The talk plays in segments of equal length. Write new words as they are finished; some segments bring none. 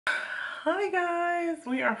Hi guys,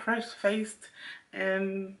 we are fresh faced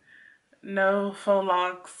and no faux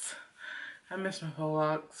locks. I miss my faux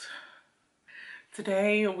locks.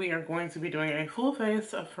 Today we are going to be doing a full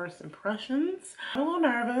face of first impressions. I'm a little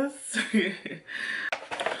nervous.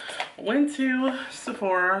 Went to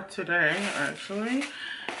Sephora today actually,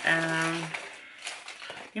 and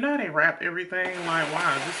you know how they wrap everything? Like,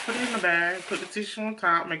 wow, just put it in the bag, put the tissue on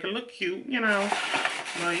top, make it look cute, you know.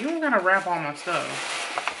 But you don't gotta wrap all my stuff.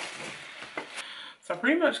 So I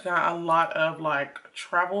pretty much got a lot of like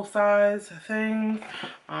travel size things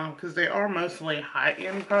because they are mostly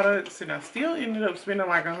high-end products, and I still ended up spending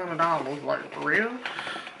like $100, like for real.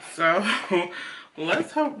 So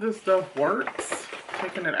let's hope this stuff works.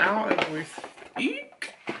 Taking it out as we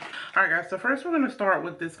speak. Alright guys, so first we're going to start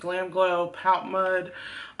with this Glam Glow PoutMud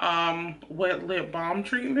wet lip balm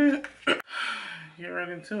treatment. Get right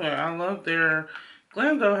into it. I love their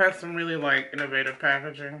Glam Glow has some really like innovative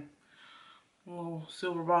packaging. Little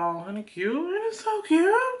silver ball and cute, and it's so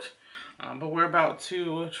cute. But we're about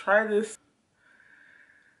to try this,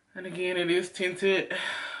 and again it is tinted.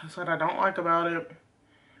 That's what I don't like about it,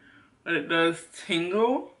 but it does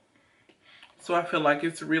tingle, so I feel like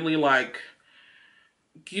it's really like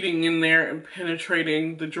getting in there and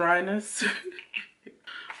penetrating the dryness.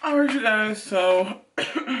 Alright you guys, so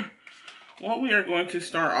what we are going to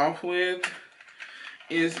start off with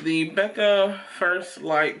is the Becca First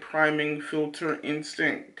Light Priming Filter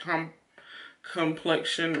Instant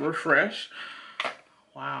Complexion Refresh.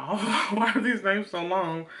 Wow, why are these names so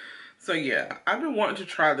long? So yeah, I've been wanting to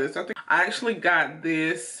try this. I think I actually got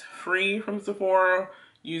this free from Sephora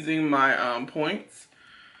using my points.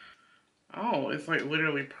 Oh, it's like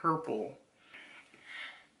literally purple.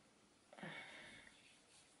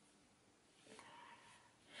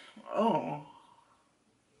 Oh.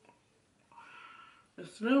 It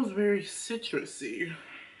smells very citrusy.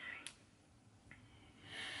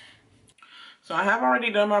 So I have already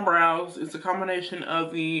done my brows. It's a combination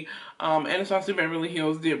of the Anastasia Beverly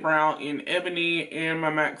Hills Dip Brow in Ebony and my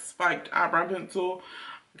MAC Spiked Eyebrow Pencil.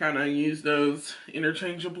 Kind of use those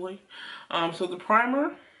interchangeably. So the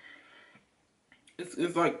primer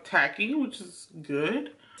is like tacky, which is good.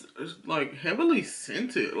 It's like heavily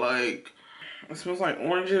scented. Like, it smells like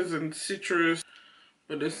oranges and citrus,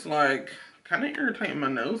 but it's like kind of irritating my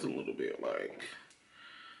nose a little bit. Like,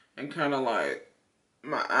 and kind of like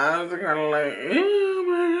my eyes are kind of like, oh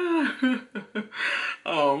my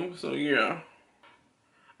god. So yeah.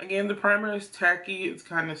 Again, the primer is tacky. It's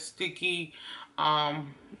kind of sticky. I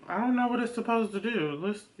don't know what it's supposed to do.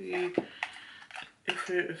 Let's see if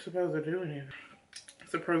it's supposed to do anything.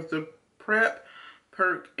 It's supposed to prep,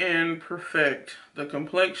 perk, and perfect the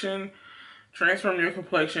complexion, transform your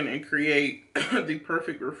complexion, and create the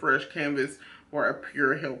perfect refresh canvas for a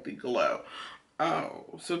pure, healthy glow.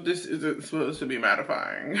 Oh, so this isn't supposed to be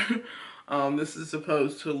mattifying. This is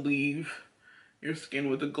supposed to leave your skin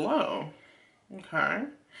with a glow. Okay.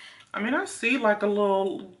 I mean, I see like a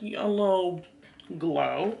little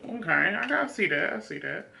glow. Okay, I gotta see that. I see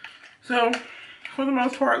that. So, for the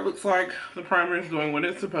most part, it looks like the primer is doing what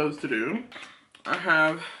it's supposed to do. I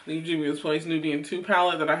have the Juvia's Place Nubian 2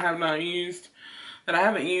 palette that I have not used, that I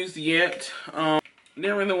haven't used yet.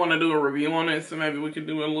 Didn't really want to do a review on it, so maybe we could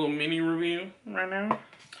do a little mini review right now.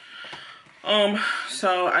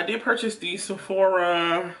 So I did purchase the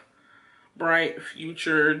Sephora Bright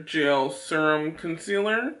Future Gel Serum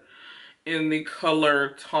Concealer in the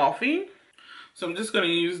color Toffee. So I'm just going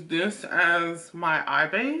to use this as my eye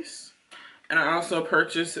base. And I also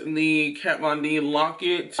purchased the Kat Von D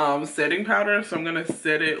Lock-It setting powder, so I'm going to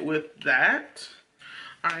set it with that.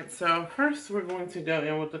 Alright, so first we're going to go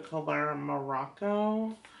in with the color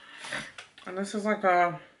Morocco. And this is like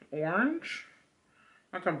a orange.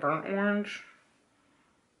 Like a burnt orange.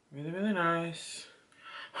 Really, really nice.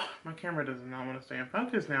 My camera does not want to stay in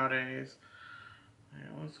focus nowadays.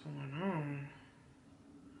 Alright, what's going on?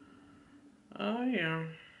 Oh yeah.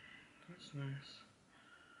 That's nice.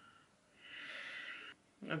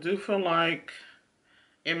 I do feel like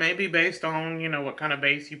it may be based on, you know, what kind of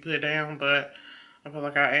base you put down, but I feel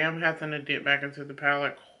like I am having to dip back into the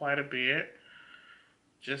palette quite a bit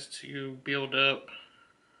just to build up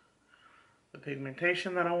the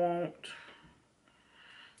pigmentation that I want.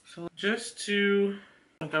 So just to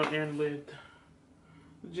go in with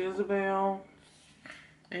Jezebel.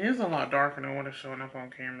 It is a lot darker than what it's showing up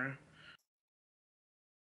on camera.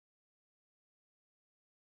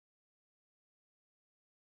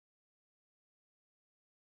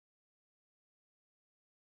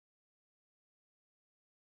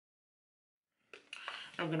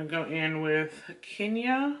 I'm gonna go in with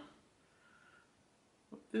Kenya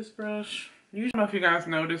with this brush. Usually, I don't know if you guys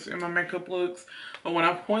notice in my makeup looks, but when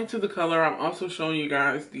I point to the color, I'm also showing you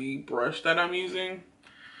guys the brush that I'm using.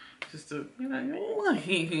 Just to, you know what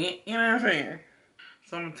I'm saying?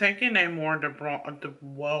 So I'm taking a more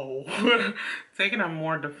taking a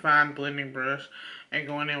more defined blending brush and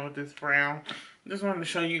going in with this brown. Just wanted to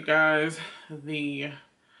show you guys the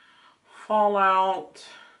fallout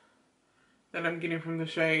that I'm getting from the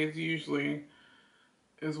shades. Usually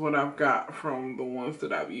is what I've got from the ones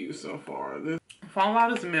that I've used so far. This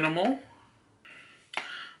fallout is minimal.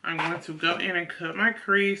 I'm going to go in and cut my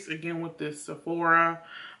crease again with this Sephora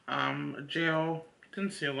gel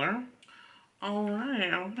concealer.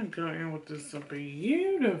 Alright, I'm going to go in with this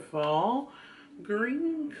beautiful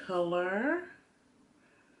green color.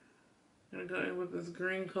 I'm going to go in with this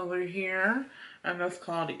green color here, and that's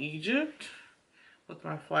called Egypt, with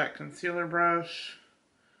my flat concealer brush.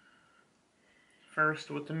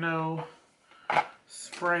 First with the no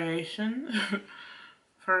sprayation.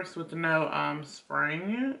 First with the no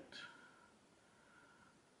spraying it.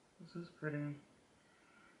 This is pretty.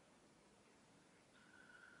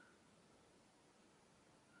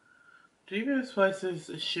 Juvia's Place's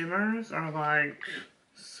shimmers are like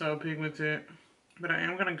so pigmented. But I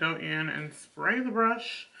am going to go in and spray the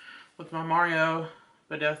brush with my Mario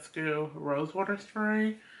Badescu Rose Water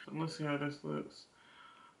Spray. Let's see how this looks.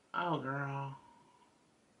 Oh, girl.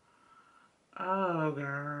 Oh,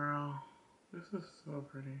 girl. This is so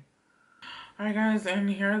pretty. Alright, guys, and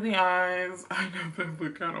here are the eyes. I know they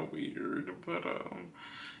look kind of weird, but,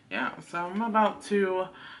 yeah. So I'm about to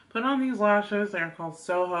put on these lashes. They're called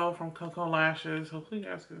Soho from Koko Lashes. Hopefully you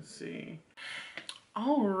guys can see.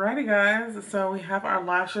 Alrighty, guys, so we have our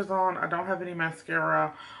lashes on. I don't have any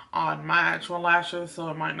mascara on my actual lashes, so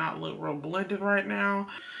it might not look real blended right now.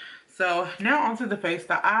 So now onto the face.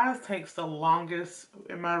 The eyes takes the longest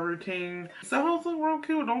in my routine. Soho's look real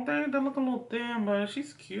cute, don't they? They look a little thin, but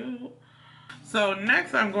she's cute. So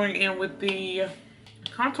next I'm going in with the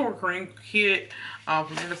contour cream kit from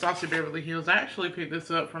UNice Beverly Hills. I actually picked this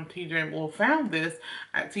up from TJ, well, found this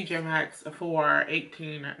at TJ Maxx for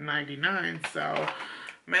 $18.99. So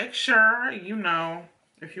make sure, you know,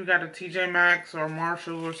 if you got a TJ Maxx or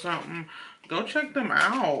Marshall or something, go check them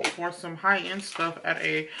out for some high-end stuff at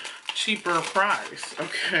a cheaper price,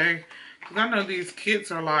 okay? Because I know these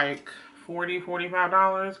kits are like $40,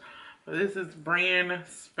 $45, but this is brand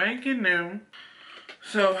spanking new.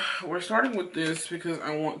 So we're starting with this because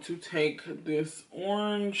I want to take this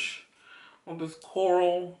orange or this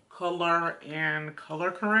coral color and color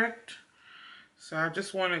correct. So I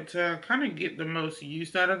just wanted to kind of get the most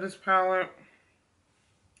use out of this palette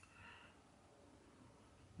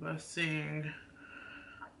by seeing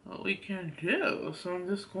what we can do. So I'm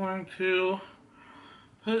just going to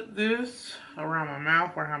put this around my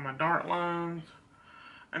mouth where I have my dark lines.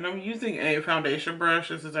 And I'm using a foundation brush.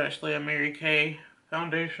 This is actually a Mary Kay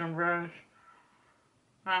foundation brush.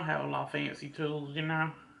 I don't have a lot of fancy tools, you know.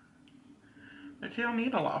 But you don't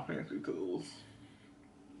need a lot of fancy tools.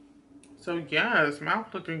 So yes, mouth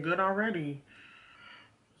looking good already.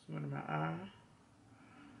 Just my eye.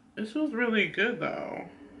 This was really good though.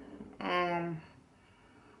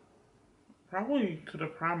 Probably could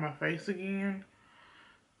have primed my face again,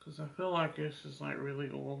 because I feel like it's just like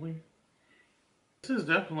really oily. This is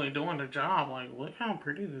definitely doing the job. Like, look how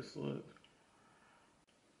pretty this looks.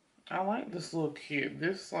 I like this little kit.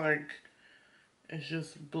 This, like, it's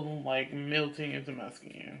just like melting into my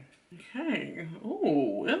skin. Okay.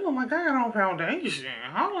 Ooh, it looks like I got on foundation.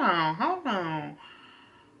 Hold on, hold on.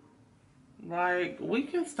 Like, we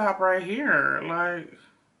can stop right here. Like,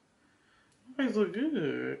 my face look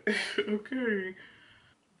good. Okay.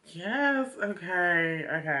 Yes, okay,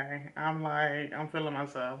 okay. I'm feeling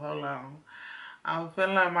myself. Hold on. I'm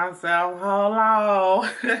feeling myself. Hold on.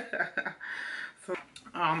 So,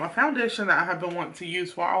 a foundation that I have been wanting to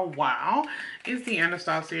use for a while is the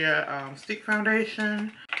Anastasia Stick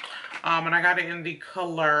Foundation. And I got it in the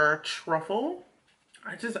color Truffle.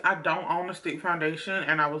 I don't own a stick foundation,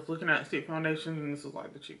 and I was looking at stick foundations, and this is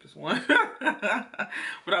like the cheapest one.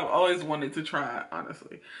 But I've always wanted to try it,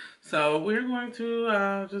 honestly. So we're going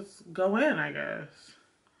to just go in, I guess.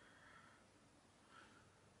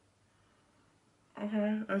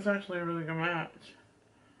 Okay, that's actually a really good match.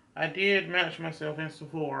 I did match myself in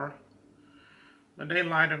Sephora, but they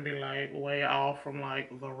lie to be like way off from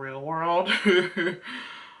like the real world.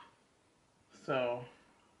 So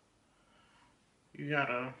you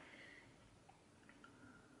gotta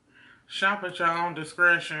shop at your own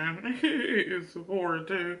discretion. It's Sephora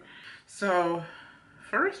too. So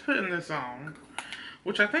first putting this on,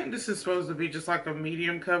 which I think this is supposed to be just like a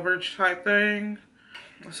medium coverage type thing.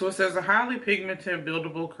 So it says a highly pigmented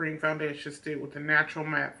buildable cream foundation stick with a natural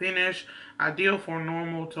matte finish, ideal for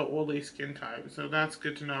normal to oily skin type. So that's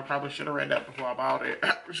good to know. I probably should have read that before I bought it,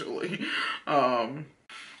 actually. And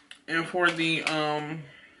for the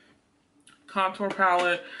contour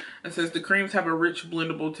palette, it says the creams have a rich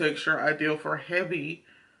blendable texture, ideal for heavy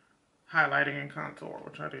highlighting and contour,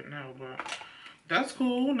 which I didn't know, but that's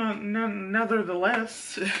cool.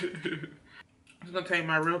 Nevertheless, I'm just gonna take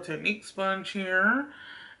my Real Technique sponge here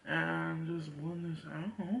and just blend this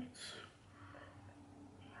out.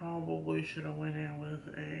 Probably should have went in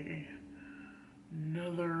with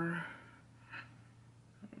another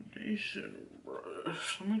foundation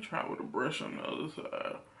brush. Let me try with a brush on the other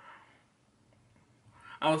side.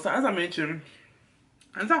 So as I mentioned,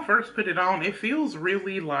 as I first put it on, it feels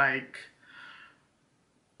really like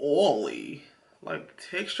oily. Like the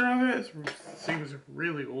texture of it seems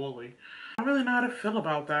really oily. I don't really know how to feel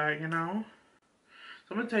about that, you know?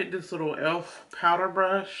 So I'm gonna take this little e.l.f. powder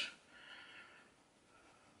brush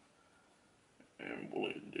and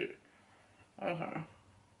blend it. Okay.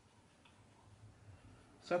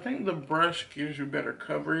 So I think the brush gives you better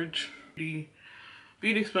coverage. The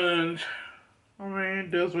beauty sponge, I mean, it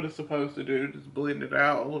does what it's supposed to do. Just blend it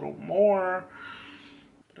out a little more.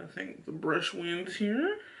 But I think the brush wins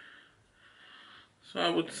here. So I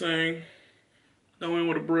would say go in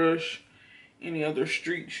with a brush. Any other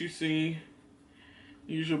streaks you see,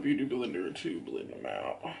 use your beauty blender to blend them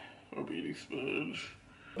out. Or beauty sponge.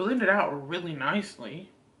 Blend it out really nicely.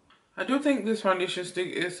 I do think this foundation stick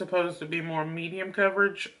is supposed to be more medium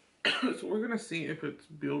coverage. So we're going to see if it's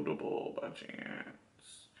buildable by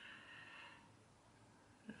chance.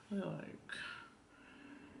 I feel like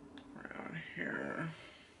around here.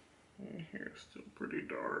 And here's still pretty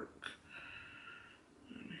dark.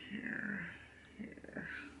 And here.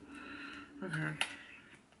 Okay.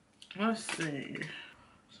 Let's see.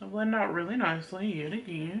 So blend out really nicely yet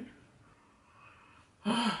again.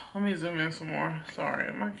 Let me zoom in some more.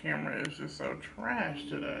 Sorry, my camera is just so trash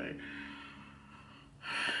today.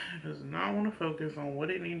 It does not want to focus on what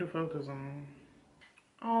it needs to focus on.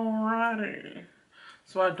 Alrighty.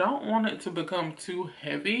 So I don't want it to become too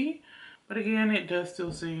heavy. But again, it does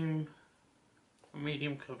still seem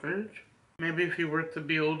medium coverage. Maybe if you were to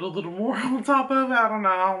build a little more on top of it, I don't know.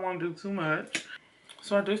 I don't want to do too much.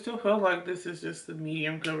 So I do still feel like this is just the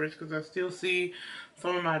medium coverage because I still see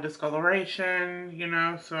some of my discoloration, you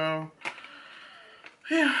know, so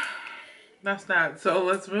yeah, that's that. So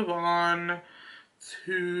let's move on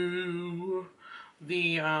to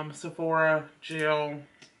the Sephora gel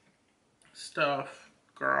stuff,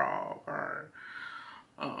 girl.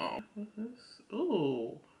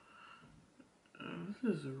 Ooh,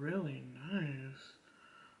 this is really nice.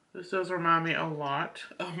 This does remind me a lot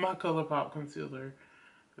of my ColourPop concealer.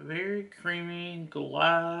 Very creamy,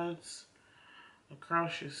 glides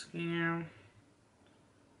across your skin.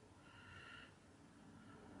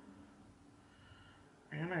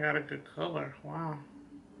 And I got a good color. Wow.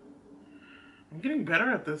 I'm getting better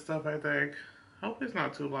at this stuff, I think. Hope it's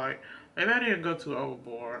not too light. Maybe I didn't go too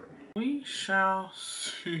overboard. We shall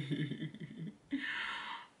see.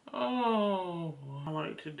 Oh, what I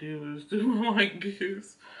like to do is do it like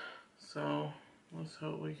this. So, let's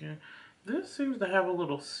hope we can. This seems to have a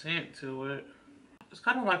little scent to it. It's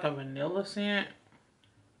kind of like a vanilla scent.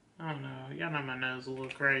 I don't know. Y'all know my nose is a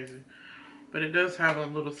little crazy. But it does have a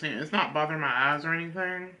little scent. It's not bothering my eyes or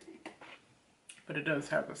anything. But it does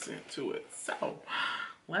have a scent to it. So,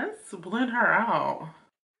 let's blend her out.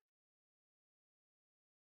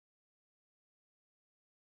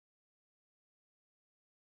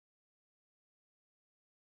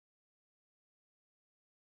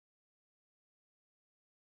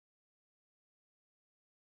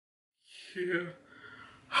 Yeah.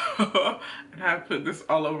 And I put this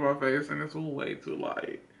all over my face and it's way too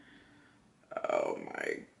light. Oh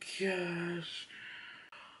my gosh.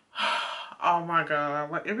 Oh my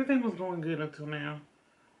god. Like everything was going good until now.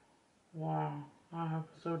 Wow. I'm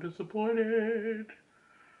so disappointed.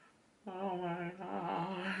 Oh my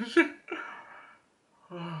gosh.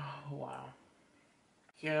 Oh, wow.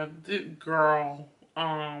 Yeah, girl.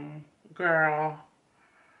 Girl.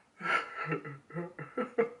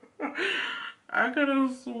 I could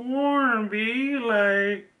have sworn, B,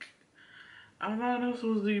 like, I thought this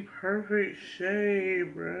was the perfect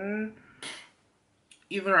shade, bruh.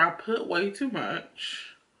 Either I put way too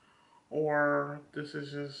much, or this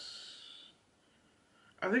is just,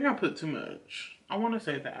 I think I put too much. I want to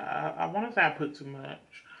say that. I want to say I put too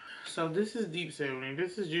much. So this is Deep 70.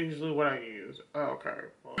 This is usually what I use. Okay.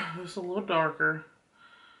 Well, it's a little darker.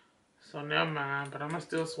 So never mind, but I'm going to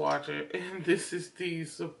still swatch it. And this is the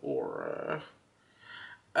Sephora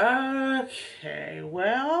Okay,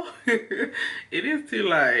 well, it is too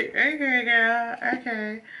late. Okay, girl.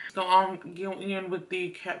 Okay. So I'm going in with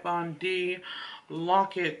the Kat Von D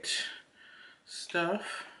Locket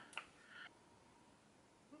stuff.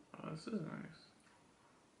 Oh, this is nice.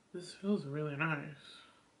 This feels really nice.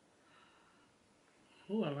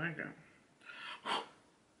 Ooh, I like it.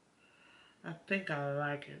 I think I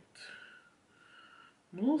like it.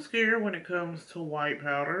 I'm a little scared when it comes to white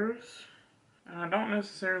powders. And I don't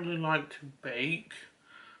necessarily like to bake.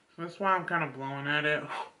 So that's why I'm kind of blowing at it.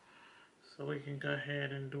 So we can go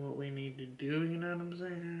ahead and do what we need to do, you know what I'm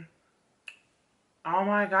saying? Oh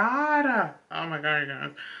my god. Oh my god, you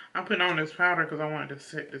guys. I'm putting on this powder because I wanted to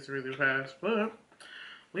set this really fast. But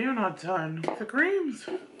we are not done with the creams.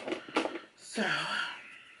 So,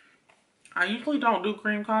 I usually don't do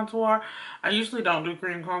cream contour.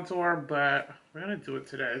 But we're going to do it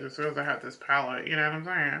today just because I have this palette, you know what I'm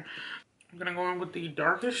saying? I'm going to go in with the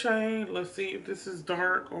darkest shade. Let's see if this is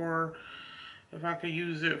dark or if I can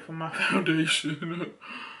use it for my foundation.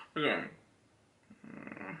 Okay.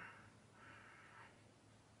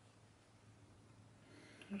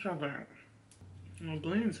 What y'all think? It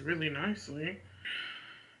blends really nicely.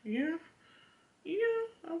 Yeah,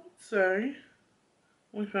 I would say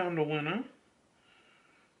we found a winner.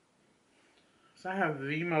 So I have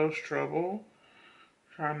the most trouble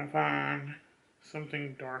trying to find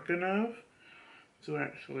something dark enough to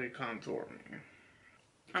actually contour me.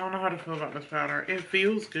 I don't know how to feel about this powder. It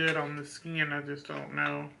feels good on the skin. I just don't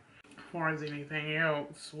know, as far as anything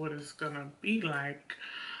else, what it's gonna be like.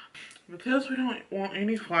 Because we don't want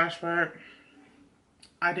any flashback,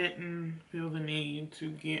 I didn't feel the need to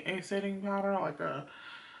get a setting powder, like a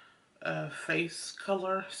face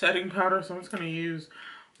color setting powder. So I'm just gonna use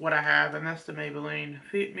what I have, and that's the Maybelline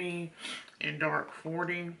Fit Me in Dark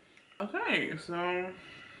 40. Okay, so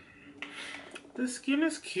the skin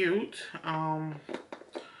is cute. I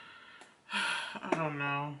don't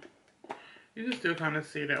know. You can still kind of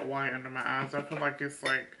see that white under my eyes. I feel like it's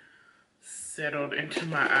like settled into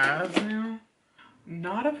my eyes now.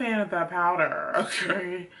 Not a fan of that powder,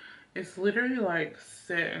 okay? It's literally like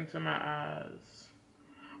set into my eyes.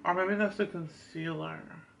 Or maybe that's the concealer.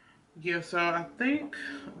 Yeah, so I think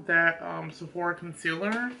that Sephora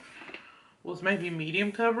concealer was maybe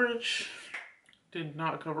medium coverage. Did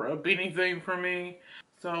not cover up anything for me.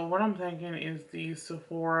 So what I'm thinking is the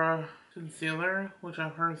Sephora concealer, which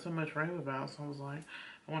I've heard so much rave about. So I was like,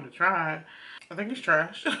 I want to try it. I think it's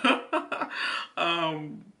trash.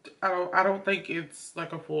 I don't think it's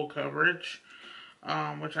like a full coverage,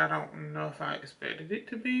 which I don't know if I expected it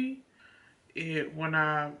to be. When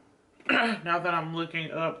I now that I'm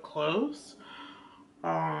looking up close,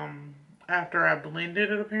 after I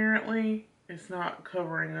blended it, apparently it's not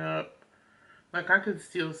covering up. Like, I could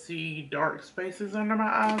still see dark spaces under my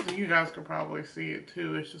eyes, and you guys could probably see it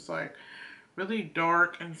too. It's just like really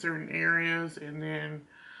dark in certain areas and then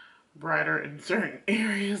brighter in certain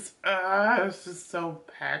areas. It's just so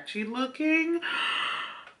patchy looking.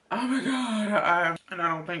 Oh my god. And I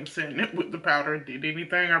don't think setting it with the powder did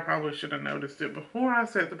anything. I probably should have noticed it before I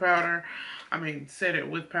set the powder. Set it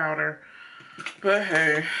with powder. But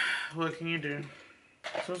hey, what can you do?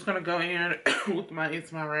 So I'm just gonna go in with my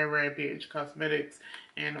It's My Ray Ray Bitch Cosmetics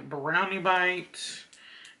and Brownie Bite.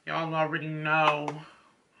 Y'all already know.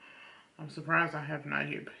 I'm surprised I have not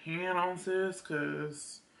hit pan on sis,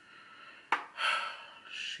 cause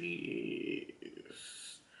she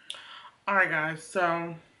is. Alright guys,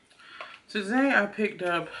 so today I picked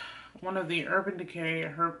up one of the Urban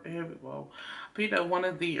Decay picked up one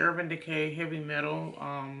of the Urban Decay Heavy Metal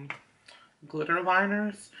glitter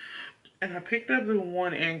liners. And I picked up the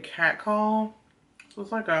one in Catcall. So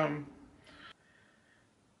it's like color.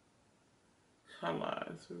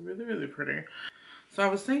 It's really, really pretty. So I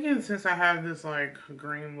was thinking, since I have this like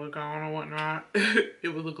green look on or whatnot,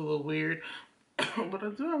 it would look a little weird. But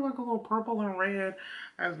I do have like a little purple and red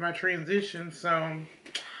as my transition. So,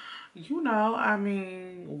 you know,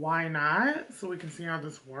 why not? So we can see how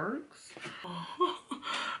this works.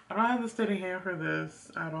 I don't have the steady hand for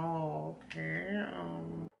this at all. Okay.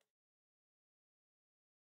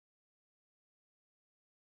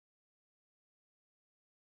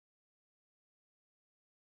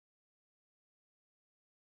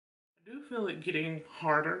 I do feel it getting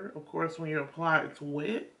harder. Of course, when you apply, it's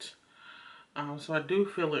wet. So I do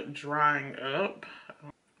feel it drying up.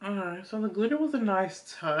 Alright, so the glitter was a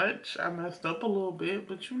nice touch. I messed up a little bit,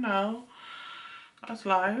 but you know, that's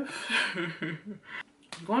life.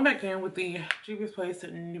 Going back in with the Juvia's Place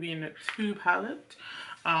Nubian 2 palette.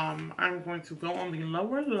 I'm going to go on the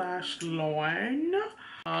lower lash line.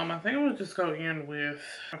 I think I'm gonna just go in with,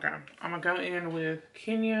 okay, I'm gonna go in with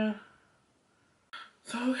Kenya.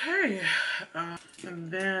 So, okay,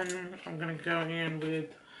 and then I'm gonna go in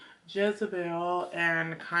with Jezebel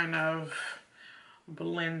and kind of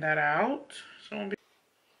blend that out.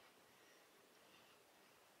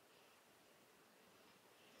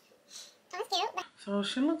 So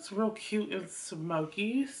she looks real cute and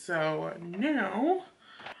smoky. So now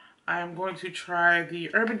I am going to try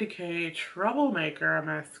the Urban Decay Troublemaker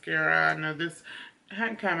mascara. I know this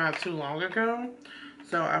hadn't come out too long ago,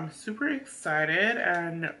 so I'm super excited.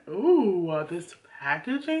 And ooh, this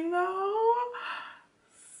packaging though,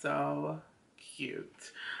 so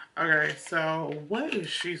cute. Okay, so what is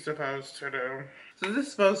she supposed to do? So this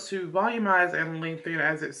is supposed to volumize and lengthen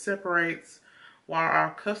as it separates, while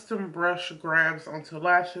our custom brush grabs onto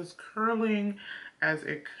lashes, curling as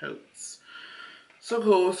it coats. So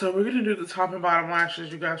cool. So we're going to do the top and bottom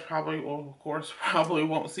lashes. You guys probably, well, of course, probably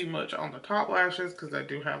won't see much on the top lashes because I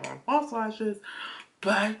do have on false lashes.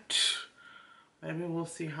 But maybe we'll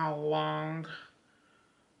see how long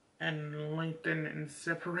and lengthened and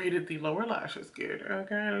separated the lower lashes get.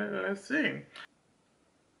 Okay, let's see.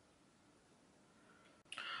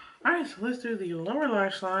 Alright, so let's do the lower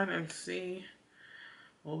lash line and see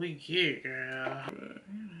what we get, girl.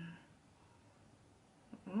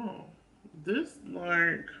 Oh, this,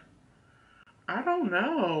 like, I don't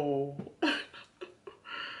know.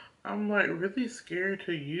 I'm, like, really scared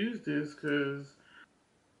to use this because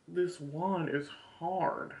this wand is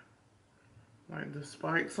hard. Like, the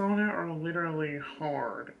spikes on it are literally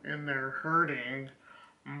hard, and they're hurting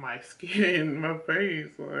my skin, my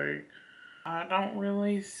face. Like, I don't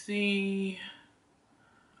really see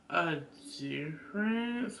a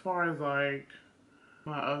difference as far as, like,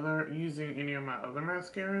 using any of my other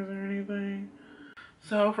mascaras or anything.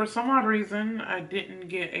 So for some odd reason, I didn't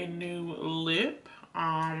get a new lip. Maybe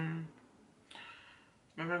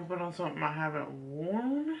I can put on something I haven't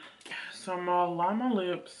worn. So I'm gonna line my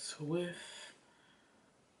lips with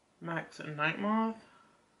MAC's Night Moth.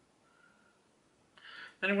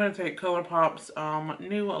 Then I'm gonna take ColourPop's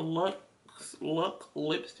new Luck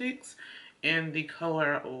lipsticks in the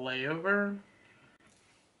color Layover.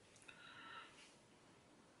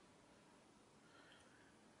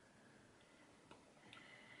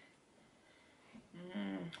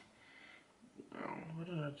 Oh, what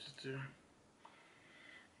did I just do?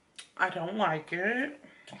 I don't like it.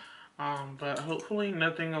 But hopefully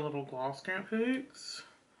nothing a little gloss can't fix.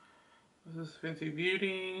 This is Fenty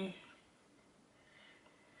Beauty.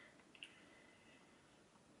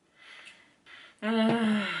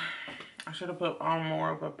 I should have put on more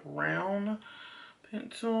of a brown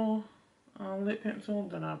pencil, lip pencil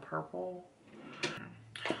than a purple.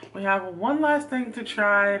 We have one last thing to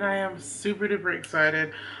try, and I am super duper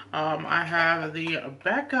excited. I have the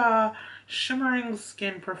Becca Shimmering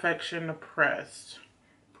Skin Perfection Pressed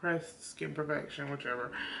Skin Perfection,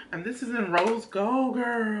 whichever. And this is in Rose Gold,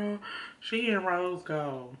 girl. She in Rose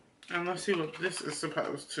Gold. And let's see what this is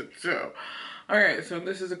supposed to do. Alright, so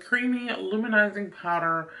this is a creamy, luminizing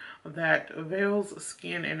powder that veils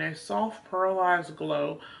skin in a soft, pearlized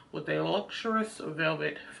glow with a luxurious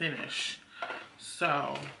velvet finish.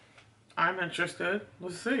 So, I'm interested.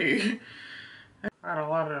 Let's see. I got a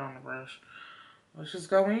lot of it on the brush. Let's just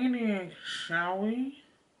go in here, shall we?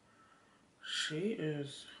 She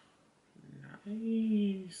is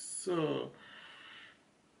nice.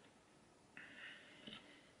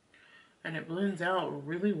 And it blends out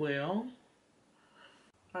really well.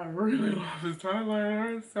 I really love this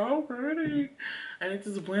highlighter. It's so pretty. And it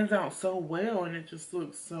just blends out so well, and it just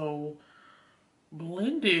looks so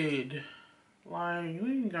blended. Like, you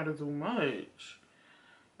ain't gotta do much.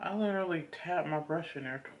 I literally tapped my brush in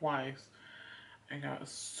there twice and got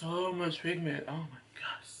so much pigment. Oh my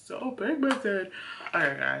gosh, so pigmented.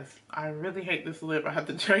 Alright guys, I really hate this lip. I have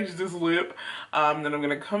to change this lip. Then I'm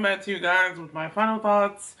gonna come back to you guys with my final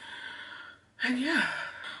thoughts. And yeah,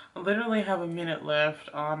 I literally have a minute left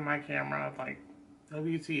on my camera. Like,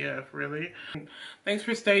 WTF, really? Thanks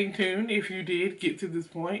for staying tuned if you did get to this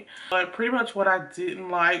point. But pretty much what I didn't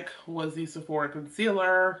like was the Sephora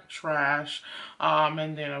concealer, trash.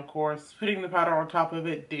 And then of course, putting the powder on top of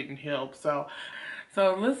it didn't help. So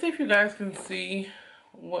let's see if you guys can see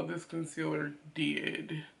what this concealer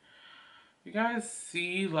did. You guys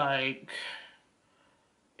see, like,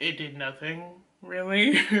 it did nothing,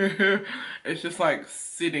 really. It's just like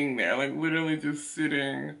sitting there, like literally just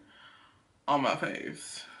sitting on my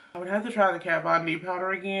face. I would have to try the Kat Von D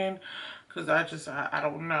powder again because I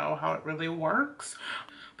don't know how it really works.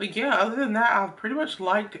 But yeah, other than that, I've pretty much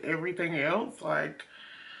liked everything else. Like,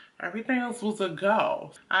 Everything else was a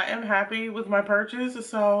go. I am happy with my purchase,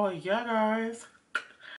 so yeah, guys.